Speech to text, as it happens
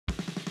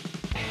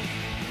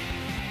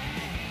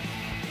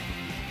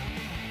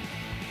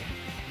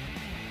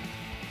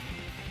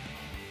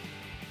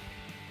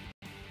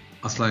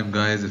Assalamu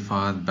guys,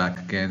 Irfan back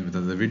again with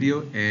another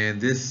video, and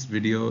this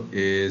video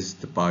is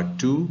the part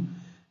 2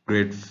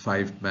 grade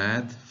 5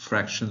 math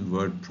fraction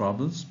word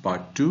problems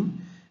part 2.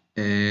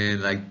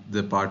 And like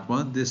the part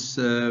 1, this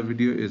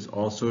video is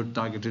also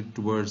targeted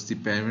towards the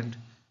parent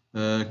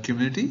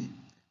community.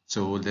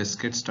 So let's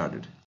get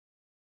started.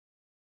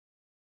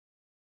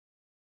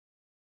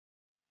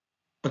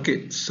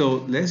 Okay,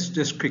 so let's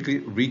just quickly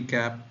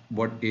recap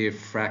what a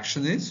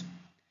fraction is.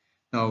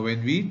 Now,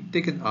 when we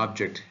take an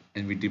object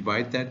and we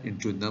divide that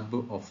into a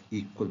number of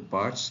equal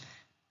parts,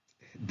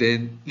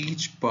 then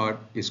each part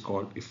is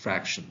called a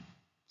fraction.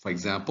 For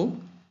example,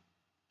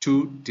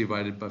 2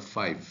 divided by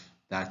 5,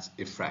 that's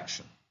a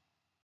fraction.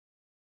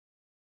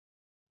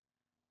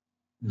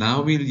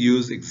 Now we'll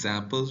use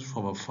examples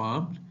from a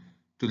farm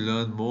to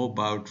learn more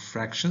about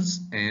fractions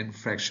and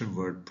fraction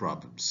word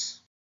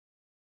problems.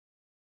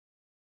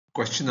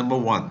 Question number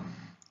 1.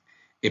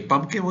 A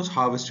pumpkin was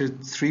harvested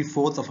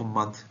 3/4 of a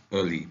month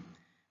early.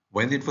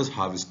 When it was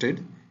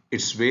harvested,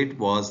 its weight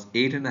was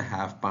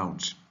 8.5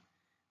 pounds.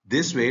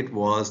 This weight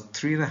was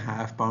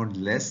 3.5 pounds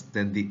less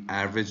than the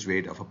average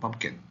weight of a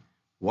pumpkin.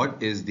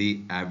 What is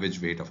the average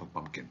weight of a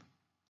pumpkin?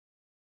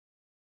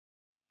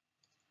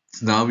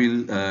 So now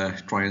we'll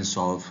try and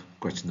solve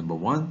question number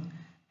 1.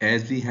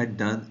 As we had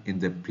done in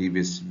the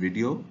previous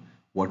video,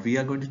 what we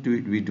are going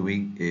to be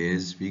doing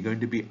is we're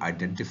going to be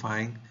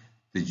identifying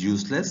the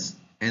useless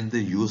and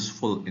the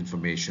useful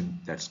information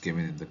that's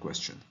given in the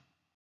question.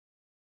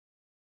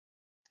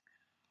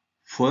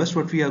 First,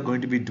 what we are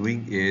going to be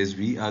doing is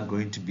we are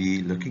going to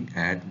be looking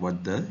at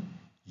what the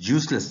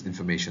useless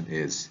information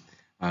is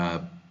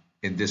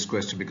in this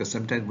question, because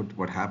sometimes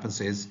what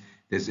happens is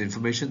there's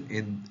information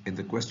in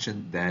the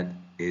question that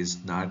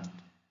is not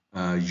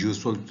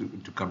useful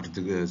to come to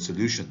the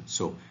solution.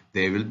 So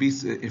there will be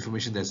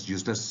information that's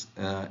useless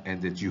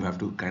and that you have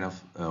to kind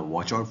of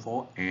watch out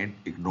for and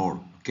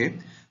ignore. Okay,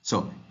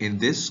 so in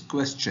this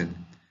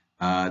question,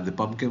 the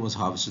pumpkin was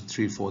harvested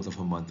 3/4 of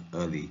a month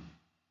early.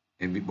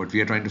 And what we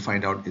are trying to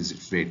find out is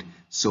its weight.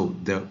 So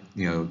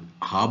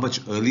how much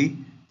early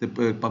the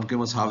pumpkin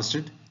was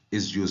harvested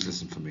is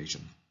useless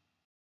information.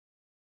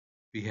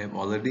 We have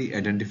already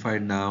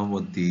identified now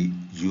what the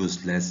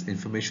useless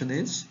information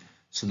is.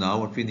 So now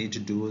what we need to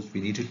do is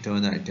we need to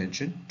turn our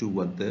attention to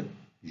what the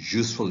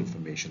useful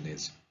information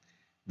is.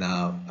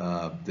 Now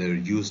the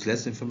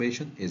useless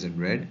information is in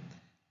red.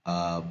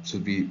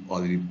 So we've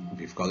already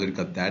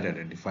got that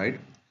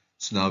identified.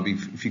 So now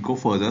if we go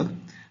further,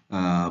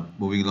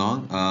 moving along,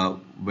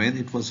 when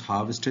it was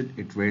harvested,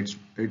 its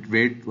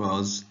weight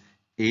was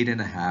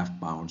 8.5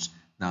 pounds.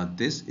 Now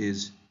this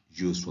is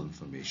useful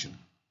information.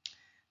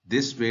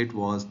 This weight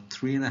was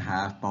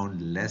 3.5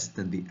 pounds less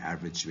than the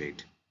average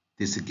weight.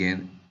 This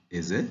again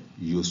is a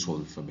useful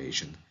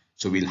information.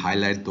 So we'll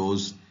highlight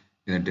those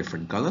in a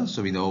different color.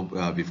 So we know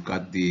we've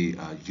got the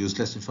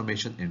useless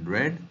information in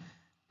red,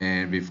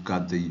 and we've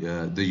got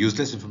the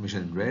useless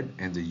information in red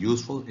and the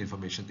useful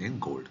information in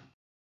gold.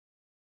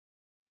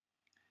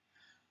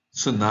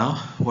 So now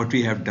what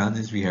we have done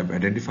is we have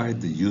identified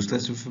the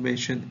useless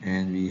information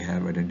and we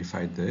have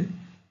identified the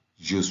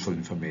useful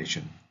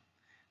information.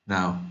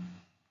 Now,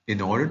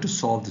 in order to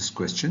solve this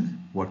question,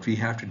 what we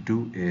have to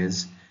do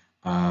is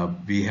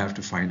we have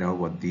to find out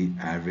what the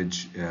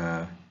average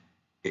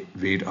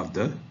weight of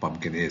the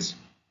pumpkin is.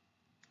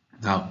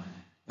 Now,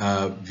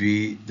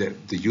 the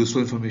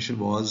useful information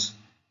was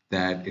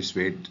that its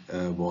weight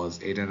was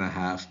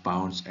 8.5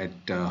 pounds at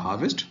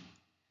harvest.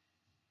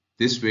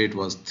 This weight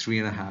was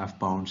 3.5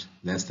 pounds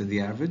less than the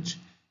average.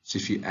 So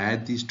if you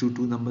add these two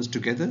numbers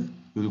together,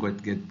 you will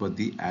get what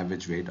the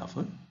average weight of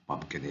a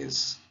pumpkin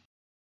is.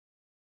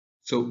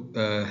 So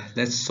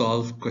let's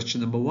solve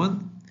question number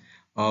 1.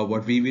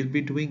 What we will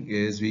be doing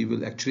is we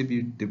will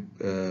actually be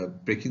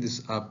breaking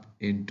this up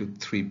into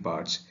 3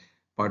 parts.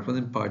 Part 1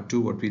 and part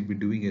 2, what we'll be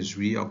doing is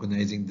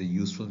reorganizing the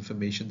useful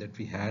information that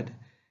we had.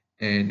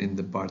 And in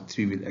the part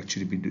 3, we'll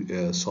actually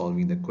be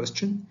solving the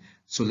question.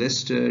 So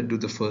let's do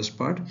the first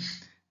part.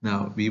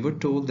 Now, we were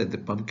told that the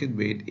pumpkin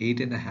weighed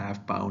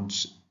 8.5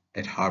 pounds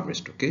at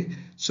harvest, okay?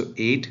 So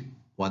 8,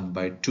 1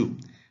 by 2.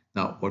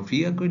 Now, what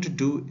we are going to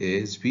do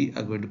is we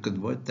are going to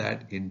convert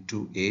that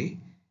into a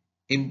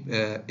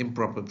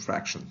improper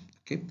fraction,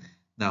 okay?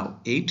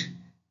 Now, 8,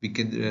 we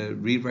can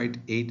rewrite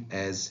 8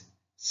 as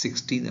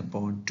 16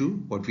 upon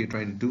 2. What we are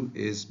trying to do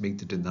is make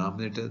the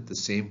denominator the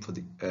same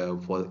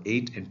for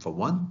 8 and for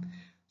 1.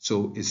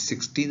 So it's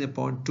 16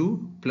 upon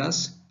 2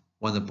 plus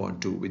 1 upon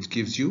 2, which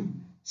gives you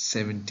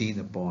 17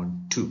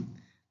 upon 2.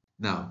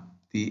 Now,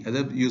 the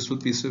other useful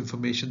piece of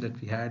information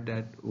that we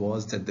had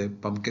was that the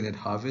pumpkin at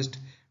harvest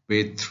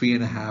weighed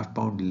 3.5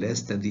 pounds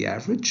less than the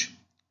average.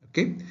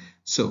 Okay,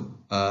 so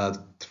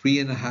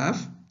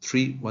 3.5,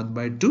 3, 1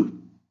 by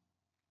 2.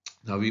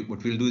 Now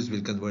what we'll do is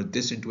we'll convert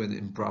this into an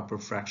improper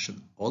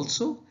fraction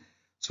also.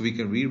 So we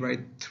can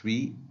rewrite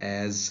 3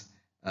 as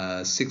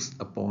 6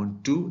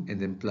 upon 2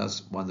 and then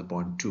plus 1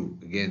 upon 2.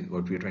 Again,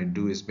 what we're trying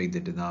to do is make the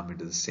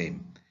denominator the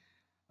same.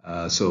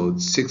 So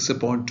 6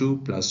 upon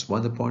 2 plus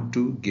 1 upon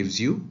 2 gives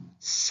you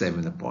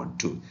 7 upon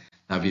 2.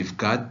 Now we've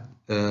got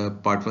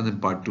part 1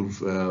 and part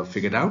 2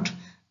 figured out.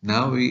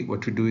 Now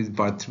what we do in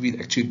part 3 will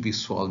actually be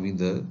solving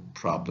the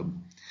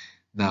problem.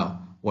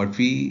 Now what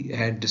we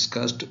had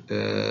discussed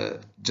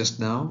just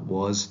now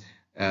was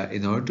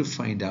in order to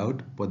find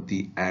out what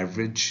the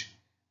average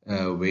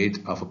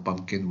weight of a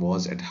pumpkin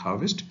was at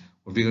harvest,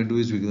 what we're going to do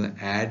is we're going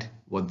to add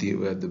what the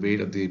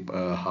weight of the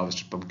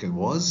harvested pumpkin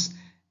was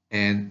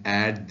and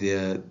add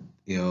the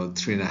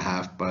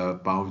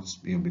 3.5 pounds,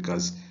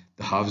 because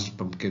the harvested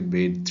pumpkin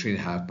weighed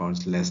 3.5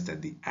 pounds less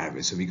than the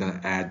average. So we're going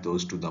to add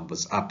those two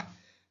numbers up.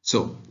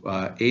 So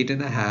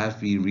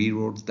 8.5, we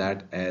rewrote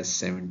that as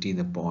 17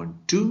 upon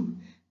 2,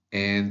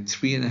 and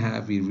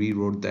 3.5, we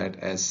rewrote that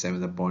as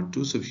 7 upon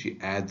 2. So if you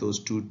add those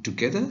two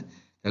together,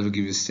 that will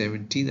give you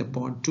 17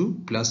 upon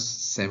 2 plus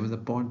 7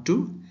 upon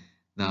 2.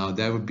 Now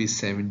that would be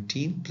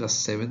 17 plus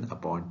 7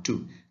 upon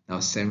 2. Now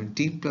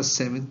 17 plus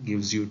 7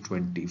 gives you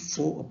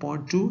 24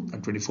 upon 2,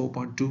 and 24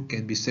 upon 2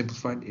 can be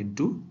simplified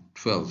into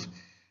 12.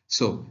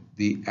 So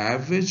the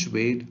average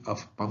weight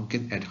of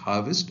pumpkin at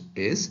harvest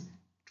is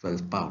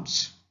 12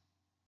 pounds.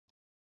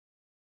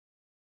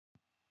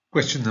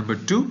 Question number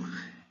 2.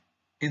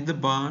 In the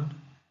barn,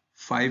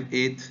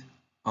 5/8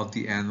 of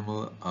the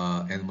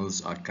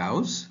animals are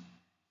cows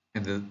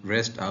and the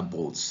rest are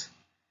bulls.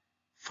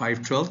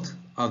 5/12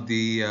 of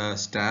the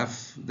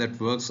staff that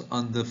works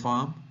on the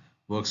farm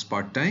works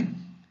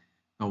part-time.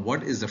 Now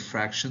what is the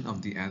fraction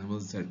of the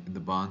animals that in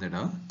the barn that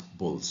are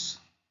bulls?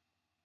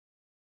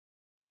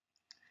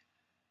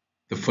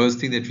 The first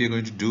thing that we are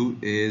going to do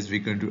is we're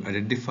going to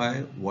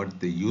identify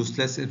what the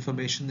useless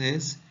information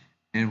is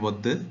and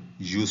what the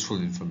useful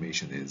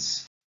information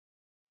is.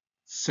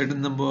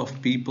 Certain number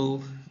of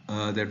people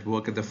that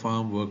work at the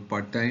farm work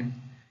part-time.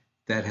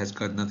 That has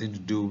got nothing to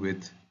do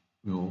with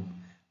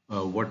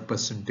what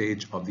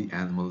percentage of the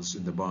animals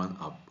in the barn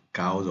are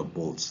cows or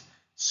bulls.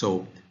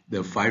 So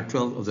the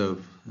 5/12 of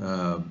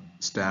the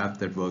staff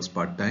that works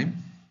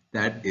part-time,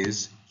 that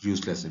is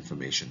useless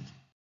information.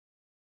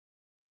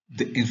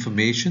 The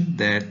information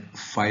that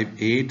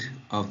 5/8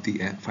 of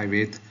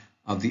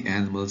the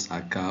animals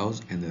are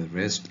cows and the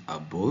rest are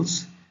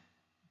bulls,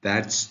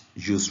 that's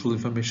useful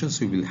information,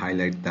 so we will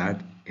highlight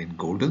that in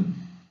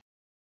golden.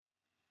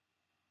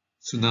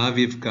 So now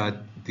we've got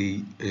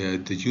the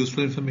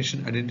useful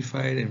information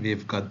identified and we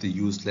have got the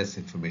useless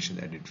information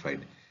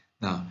identified.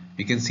 Now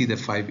we can see that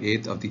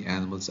 5/8 of the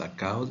animals are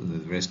cows and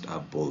the rest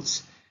are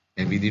bulls,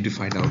 and we need to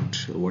find out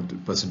what the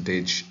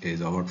percentage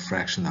is or what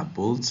fraction are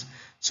bulls.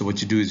 So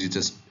what you do is you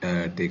just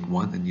take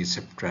 1 and you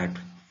subtract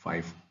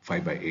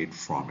 5/8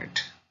 from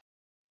it.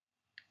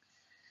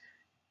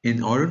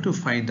 In order to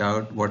find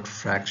out what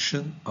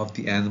fraction of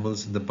the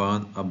animals in the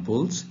barn are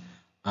bulls,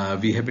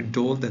 we have been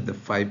told that the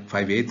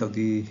 5/8 of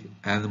the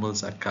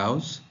animals are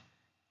cows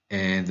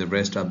and the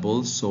rest are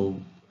bulls.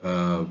 So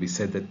we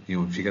said that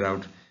figure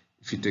out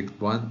if you take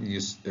 1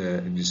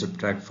 and you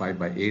subtract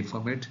 5/8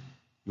 from it,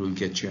 you will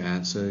get your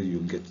answer.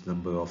 You'll get the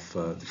number of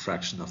the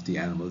fraction of the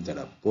animals that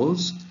are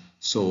bulls.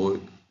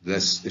 So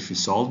if we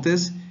solve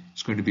this,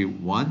 it's going to be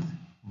 1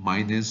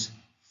 minus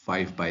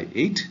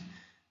 5/8.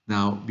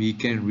 Now we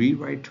can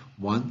rewrite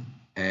 1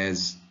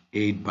 as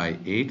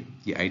 8/8.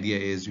 The idea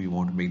is we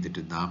want to make the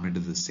denominator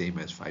the same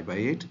as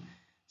 5/8.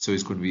 So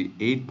it's going to be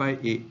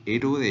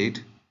 8 over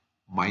 8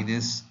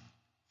 minus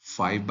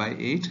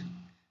 5/8.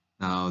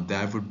 Now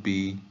that would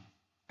be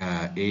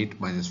 8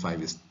 minus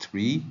 5 is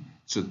 3.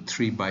 So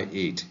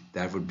 3/8.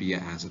 That would be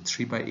our answer.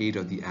 3/8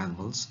 of the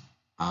animals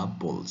are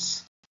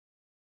bulls.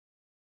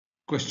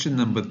 Question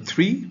number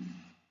 3.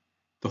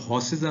 The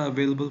horses are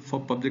available for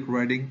public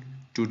riding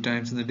 2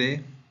 times in a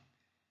day.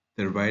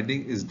 The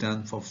riding is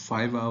done for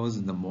 5 hours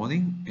in the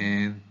morning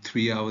and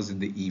 3 hours in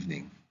the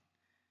evening.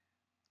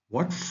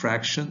 What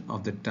fraction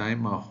of the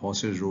time are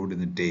horses rode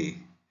in a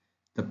day?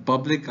 The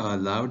public are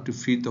allowed to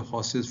feed the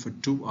horses for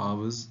 2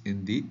 hours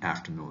in the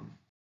afternoon.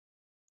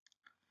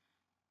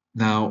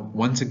 Now,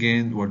 once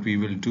again, what we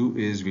will do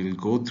is we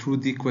will go through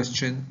the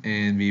question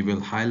and we will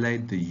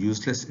highlight the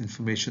useless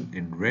information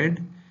in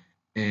red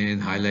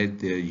and highlight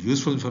the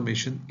useful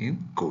information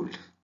in gold.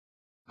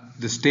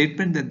 The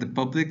statement that the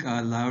public are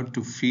allowed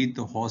to feed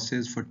the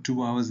horses for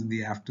 2 hours in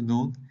the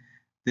afternoon,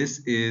 this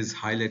is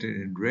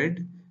highlighted in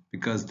red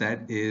because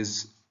that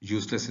is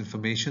useless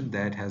information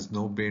that has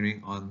no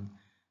bearing on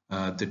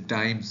the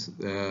times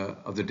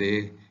of the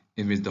day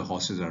in which the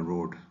horses are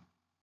rode.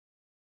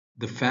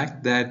 The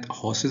fact that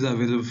horses are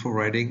available for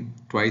riding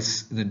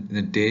twice in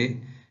a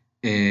day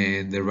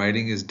and the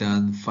riding is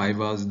done 5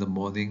 hours in the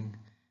morning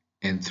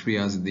and 3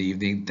 hours in the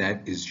evening,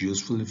 that is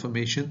useful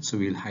information. So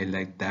we'll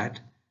highlight that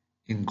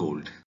in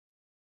gold.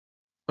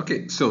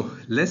 Okay, so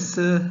let's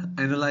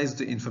analyze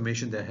the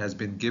information that has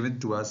been given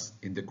to us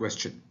in the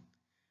question.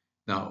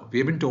 Now, we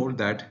have been told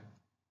that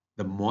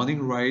the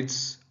morning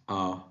rides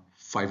are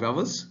 5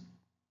 hours,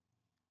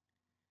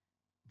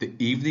 the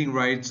evening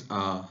rides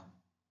are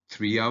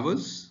 3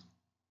 hours,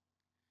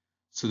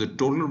 so the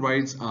total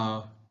rides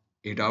are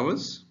 8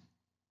 hours,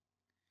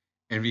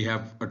 and we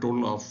have a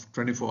total of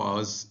 24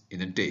 hours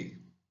in a day.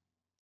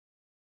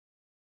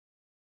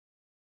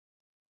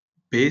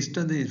 Based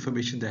on the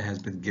information that has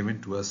been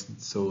given to us,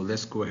 so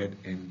let's go ahead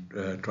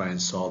and try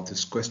and solve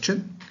this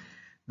question.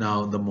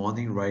 Now the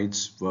morning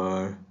rides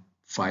were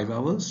 5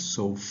 hours,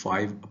 so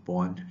 5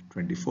 upon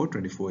 24.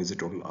 24 is the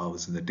total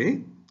hours in the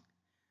day,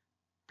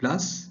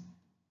 plus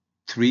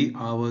 3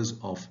 hours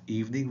of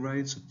evening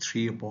rides, so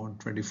 3 upon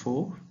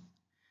 24.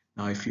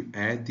 Now if you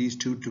add these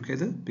two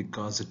together,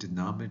 because the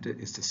denominator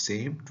is the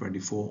same,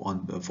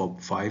 24 for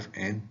 5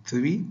 and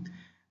 3,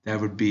 that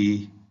would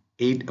be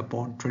 8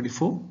 upon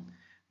 24.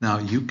 Now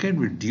you can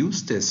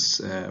reduce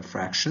this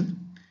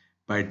fraction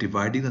by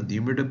dividing the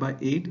numerator by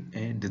 8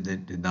 and the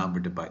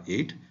denominator by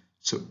 8.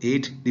 So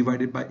 8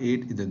 divided by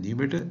 8 in the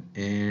numerator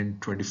and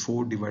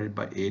 24 divided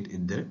by 8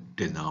 in the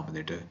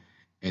denominator.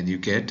 And you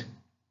get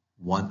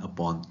 1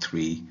 upon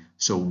 3.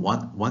 So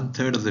one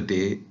third of the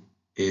day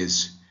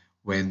is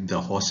when the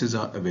horses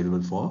are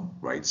available for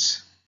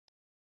rides.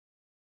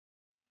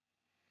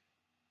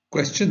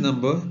 Question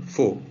number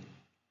 4.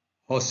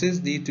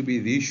 Horses need to be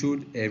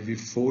reshoed every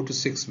 4 to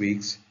 6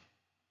 weeks,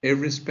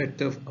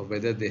 irrespective of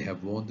whether they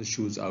have worn the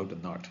shoes out or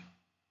not.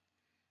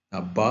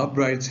 Now Bob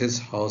rides his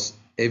horse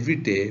every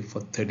day for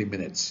 30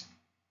 minutes.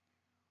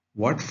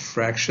 What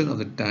fraction of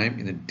the time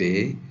in a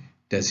day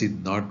does he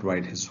not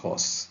ride his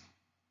horse?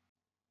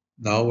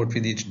 Now what we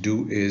need to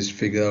do is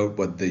figure out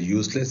what the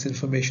useless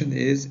information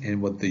is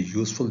and what the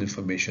useful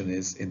information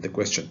is in the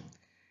question.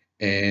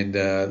 And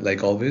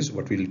like always,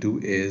 what we'll do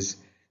is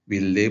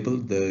we'll label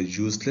the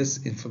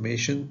useless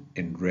information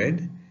in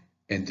red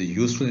and the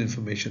useful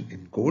information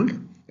in gold.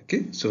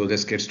 Okay, so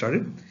let's get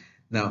started.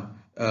 Now,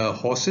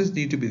 horses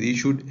need to be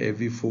reissued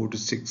every 4 to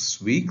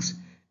 6 weeks,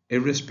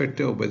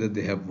 irrespective of whether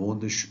they have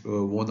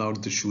worn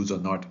out the shoes or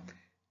not.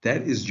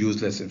 That is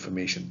useless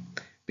information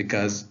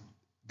because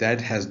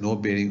that has no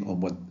bearing on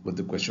what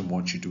the question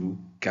wants you to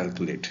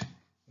calculate.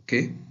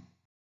 Okay,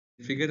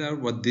 figured out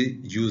what the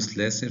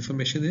useless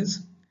information is.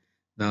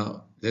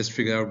 Now let's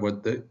figure out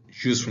what the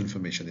useful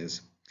information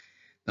is.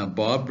 Now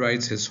Bob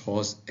rides his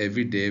horse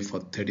every day for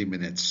 30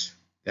 minutes.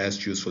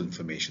 That's useful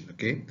information,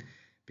 okay?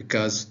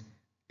 Because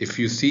if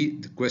you see,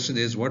 the question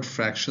is what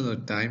fraction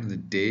of time in the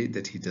day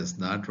that he does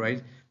not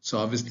ride. So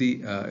obviously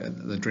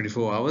the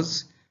 24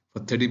 hours, for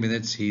 30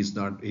 minutes he's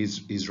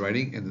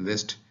riding, and the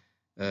rest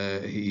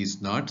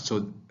he's not.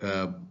 So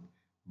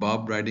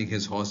Bob riding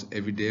his horse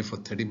every day for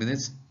 30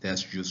 minutes,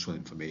 that's useful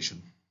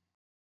information.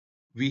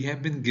 We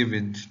have been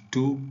given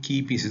two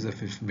key pieces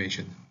of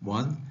information.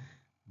 One,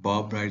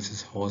 Bob rides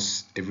his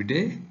horse every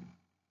day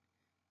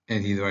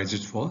and he rides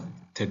it for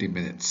 30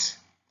 minutes.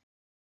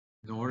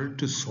 In order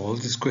to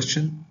solve this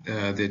question,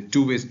 there are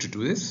two ways to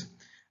do this.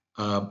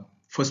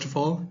 First of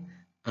all,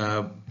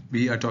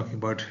 we are talking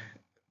about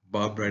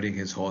Bob riding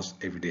his horse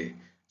every day.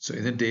 So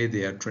in a day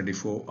there are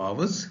 24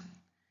 hours,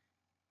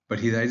 but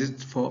he rides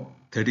it for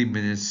 30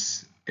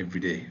 minutes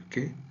every day.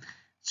 Okay,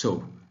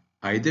 so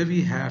either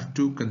we have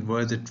to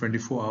convert the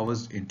 24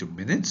 hours into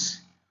minutes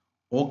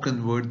or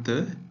convert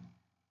the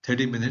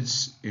 30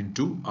 minutes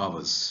into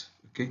hours.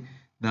 Okay,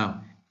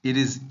 now it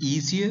is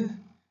easier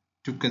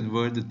to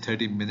convert the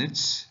 30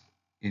 minutes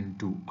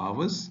into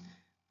hours.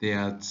 There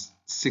are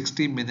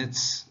 60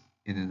 minutes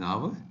in an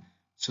hour,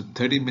 so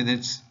 30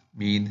 minutes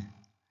mean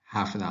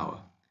half an hour.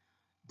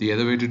 The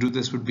other way to do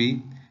this would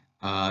be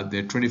there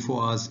are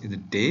 24 hours in a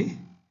day.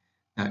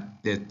 Now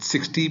there are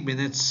 60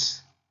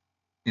 minutes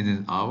in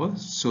an hour,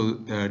 so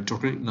the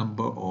total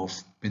number of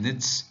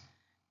minutes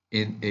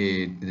in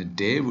a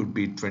day would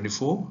be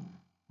 24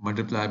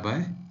 multiplied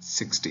by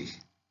 60.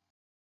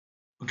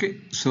 Okay,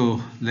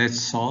 so let's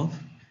solve.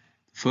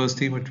 First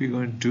thing what we're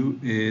going to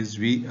do is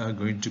we are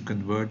going to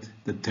convert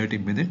the 30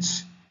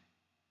 minutes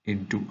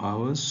into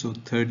hours. So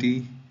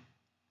 30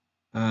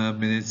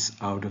 minutes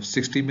out of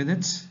 60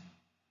 minutes.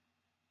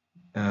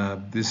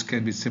 This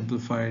can be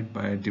simplified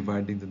by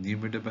dividing the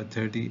numerator by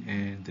 30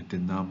 and the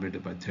denominator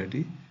by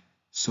 30.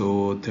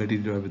 So 30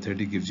 divided by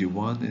 30 gives you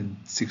 1 and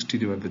 60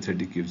 divided by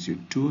 30 gives you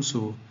 2.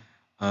 So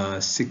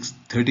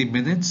 30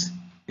 minutes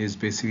is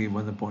basically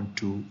 1 upon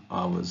 2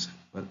 hours,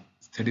 but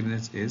 30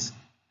 minutes is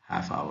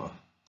half hour.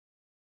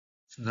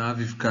 So now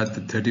we've got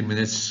the 30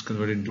 minutes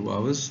converted into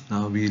hours.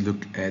 Now we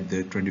look at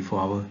the 24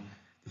 hour,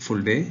 the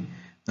full day.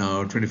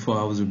 Now 24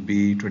 hours would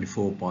be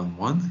 24 upon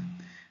 1.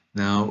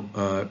 Now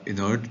in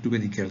order to do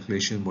any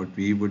calculation, what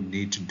we would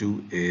need to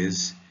do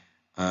is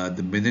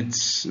the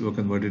minutes were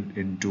converted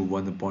into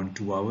 1 upon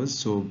 2 hours.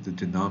 So the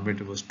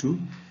denominator was 2.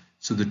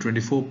 So the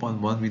 24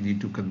 upon 1 we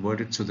need to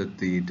convert it so that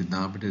the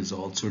denominator is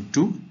also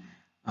 2.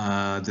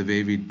 The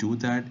way we do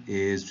that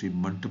is we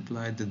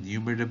multiply the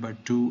numerator by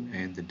 2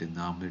 and the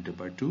denominator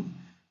by 2.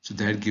 So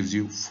that gives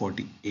you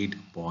 48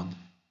 upon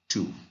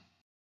 2.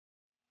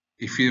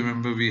 If you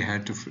remember, we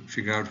had to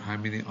figure out how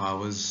many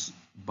hours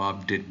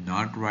Bob did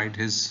not ride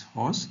his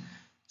horse.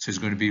 So it's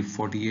going to be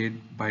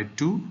 48 by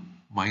 2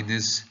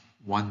 minus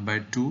 1 by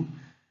 2.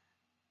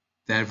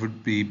 That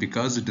would be,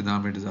 because the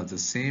denominators are the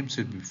same,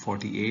 so it would be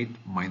 48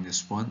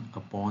 minus 1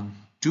 upon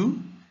 2.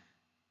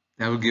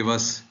 That will give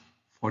us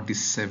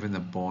 47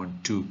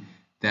 upon 2.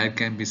 That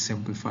can be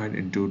simplified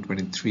into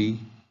 23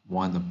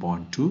 1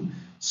 upon 2.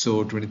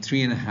 So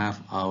 23.5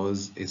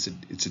 hours is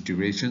it's a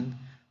duration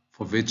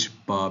for which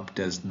Bob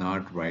does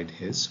not ride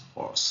his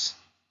horse.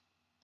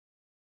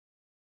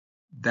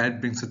 That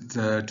brings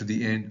us to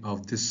the end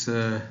of this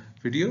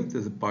video.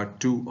 There's a part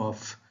 2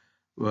 of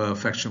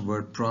fraction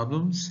word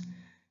problems.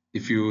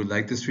 If you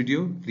like this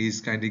video,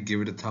 please kindly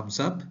give it a thumbs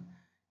up.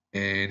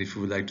 And if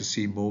you would like to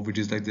see more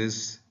videos like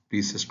this,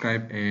 please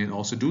subscribe, and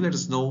also do let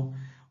us know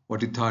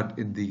what you thought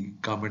in the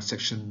comment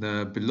section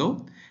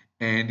below.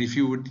 And if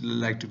you would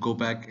like to go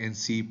back and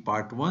see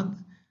part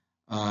 1,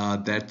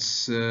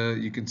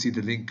 you can see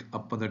the link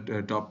up on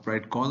the top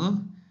right corner.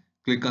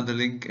 Click on the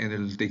link and it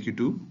will take you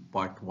to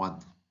part 1.